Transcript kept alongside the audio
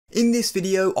In this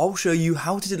video, I'll show you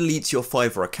how to delete your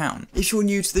Fiverr account. If you're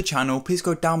new to the channel, please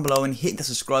go down below and hit the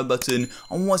subscribe button,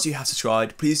 and once you have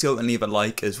subscribed, please go and leave a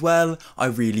like as well. I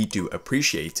really do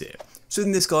appreciate it. So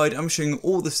in this guide, I'm showing you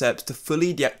all the steps to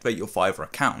fully deactivate your Fiverr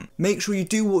account. Make sure you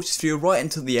do watch this video right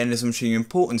until the end as I'm showing you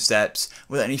important steps.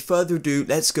 Without any further ado,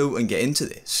 let's go and get into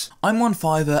this. I'm on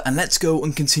Fiverr and let's go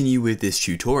and continue with this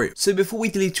tutorial. So before we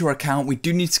delete your account, we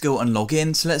do need to go and log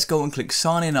in. So let's go and click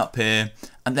sign in up here.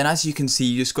 And then as you can see,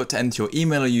 you just got to enter your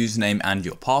email or username and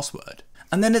your password.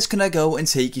 And then it's going to go and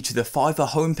take you to the Fiverr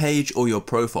homepage or your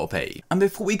profile page. And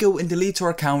before we go and delete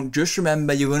our account, just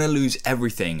remember you're going to lose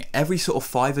everything. Every sort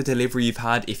of Fiverr delivery you've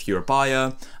had if you're a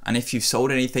buyer, and if you've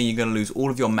sold anything, you're going to lose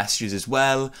all of your messages as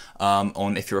well,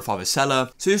 if you're a Fiverr seller.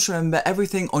 So just remember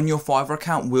everything on your Fiverr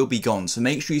account will be gone. So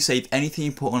make sure you save anything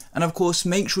you put on. And of course,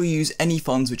 make sure you use any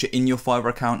funds which are in your Fiverr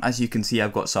account. As you can see,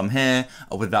 I've got some here,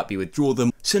 or whether that be withdraw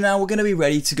them. So now we're going to be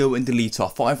ready to go and delete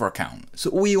our Fiverr account. So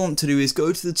all you want to do is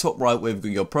go to the top right where you've got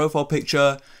your profile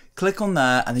picture, click on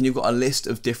there, and then you've got a list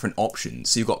of different options.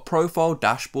 So you've got profile,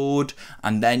 dashboard,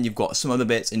 and then you've got some other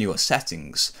bits, and you've got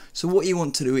settings. So what you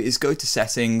want to do is go to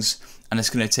settings, and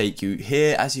it's going to take you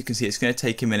here. As you can see, it's going to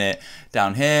take a minute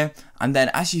down here. And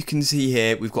then as you can see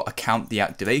here, we've got account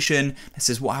deactivation. It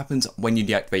says what happens when you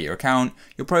deactivate your account.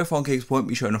 Your profile gigs won't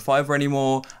be shown on Fiverr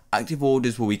anymore. Active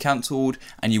orders will be cancelled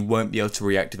and you won't be able to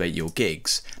reactivate your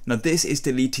gigs. Now this is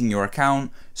deleting your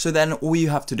account. So then all you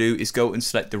have to do is go and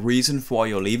select the reason for why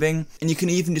you're leaving. And you can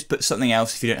even just put something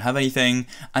else if you don't have anything.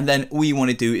 And then all you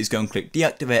want to do is go and click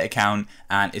deactivate account,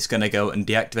 and it's going to go and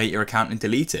deactivate your account and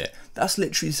delete it. That's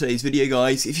literally today's video,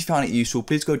 guys. If you found it useful,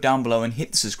 please go down below and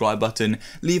hit the subscribe button.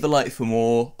 Leave a like for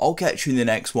more. I'll catch you in the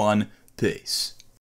next one. Peace.